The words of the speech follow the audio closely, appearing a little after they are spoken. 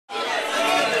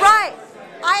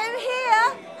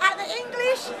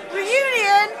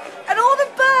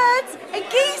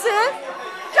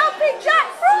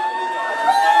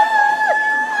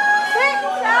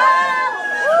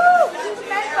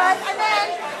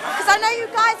I know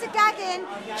you guys are gagging.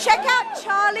 Check out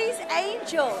Charlie's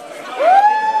Angels.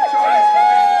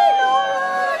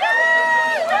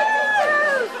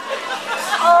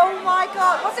 Oh my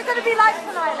God, what's it going to be like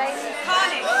tonight, ladies?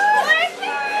 Carnage.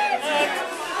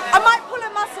 I might pull a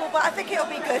muscle, but I think it'll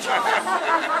be good.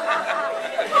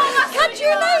 Catch you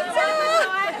later.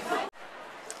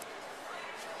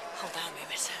 Hold on a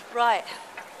minute. Right.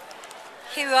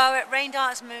 Here we are at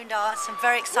Raindance, Moondance. I'm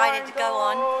very excited to go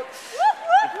on.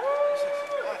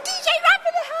 DJ Rap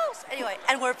in the house! Anyway,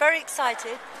 and we're very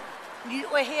excited.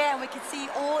 We're here and we can see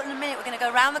all in a minute. We're going to go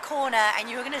around the corner and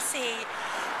you're going to see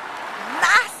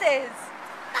masses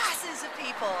of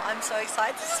people. I'm so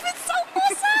excited. This has been so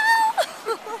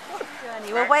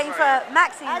awesome! We're waiting for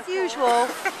Maxine as usual.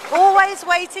 Always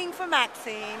waiting for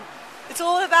Maxine. It's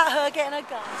all about her getting a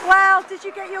gun. Well, did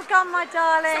you get your gun, my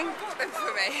darling? Someone bought them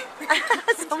for me.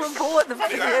 Someone bought them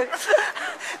for you.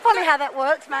 Funny how that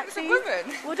works, Maxine. It was a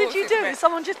woman. What did you do?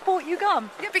 Someone just bought you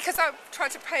gum? Yeah, because I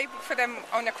tried to pay for them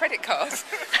on a credit card.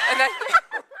 And then...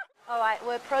 All right,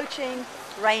 we're approaching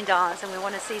Raindance and we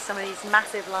want to see some of these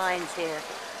massive lines here.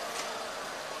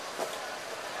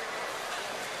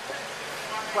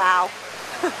 Wow.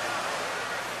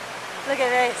 Look at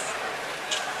this.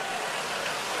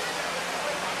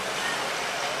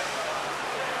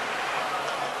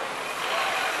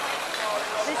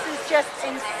 This is just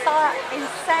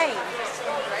insane.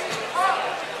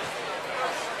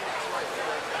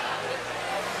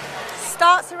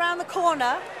 Starts around the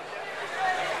corner.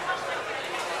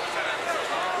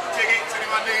 Tickets,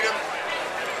 anyone need them?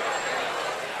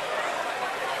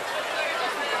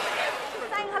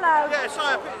 Saying hello. Yeah,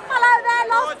 sorry. Hello there,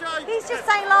 Hi, Jay. He's just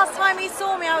saying last time he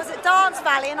saw me I was at Dance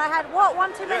Valley and I had what,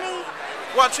 one too many?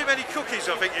 One too many cookies,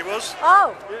 I think it was.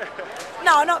 Oh. Yeah.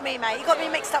 No, not me, mate. You got me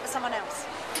mixed up with someone else.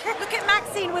 Look at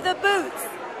Maxine with her boots.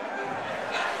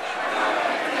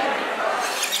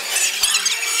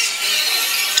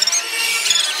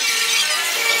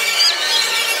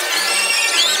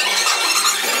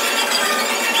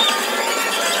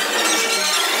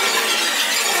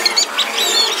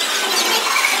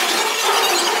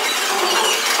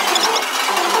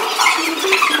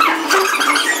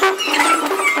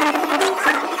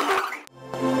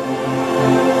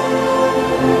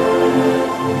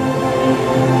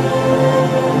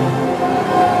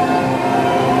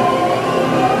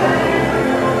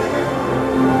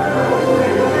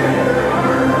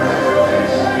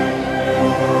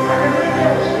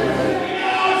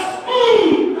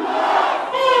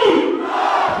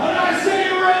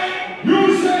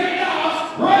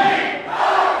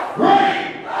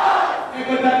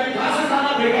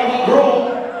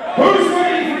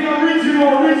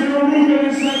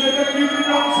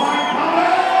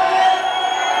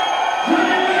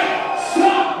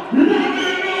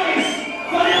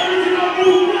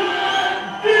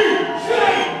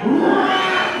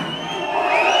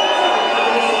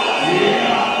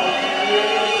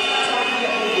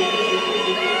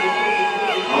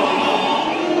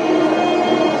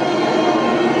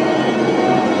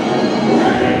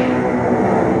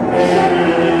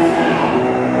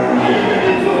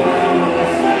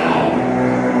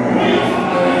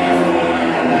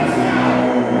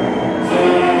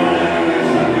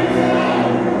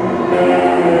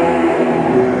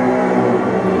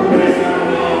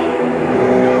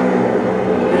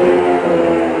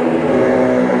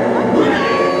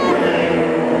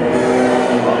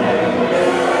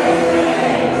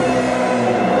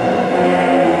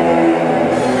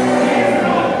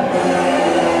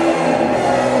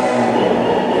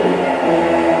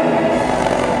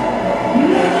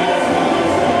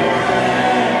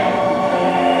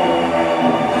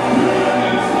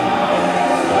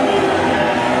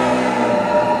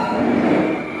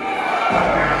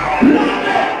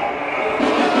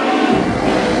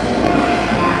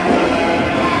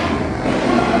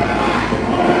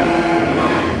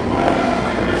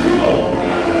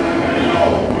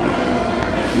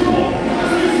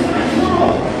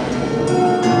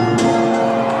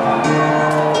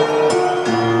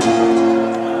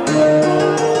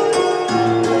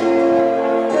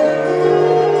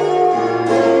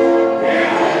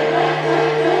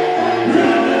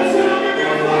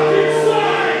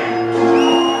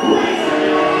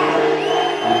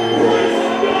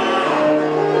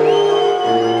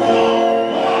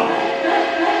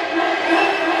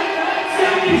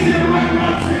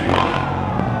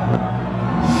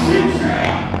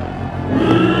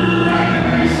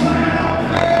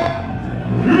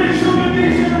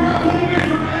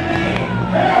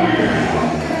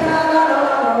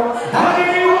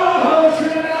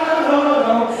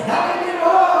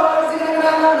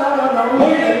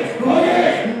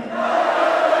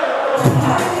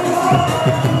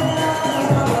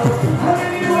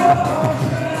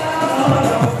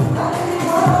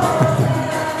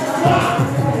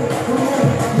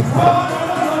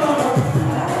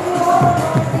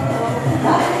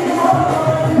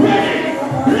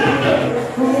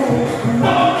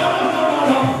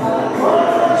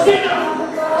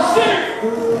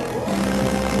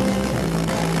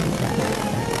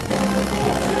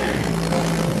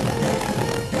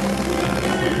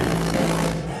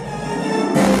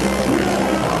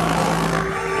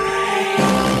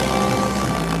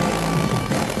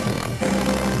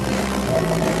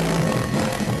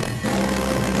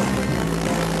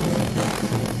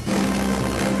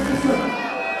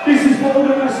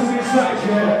 stage,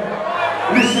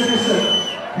 yeah. Listen, listen.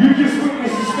 You just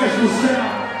witnessed a special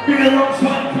sound. Been a long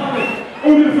time.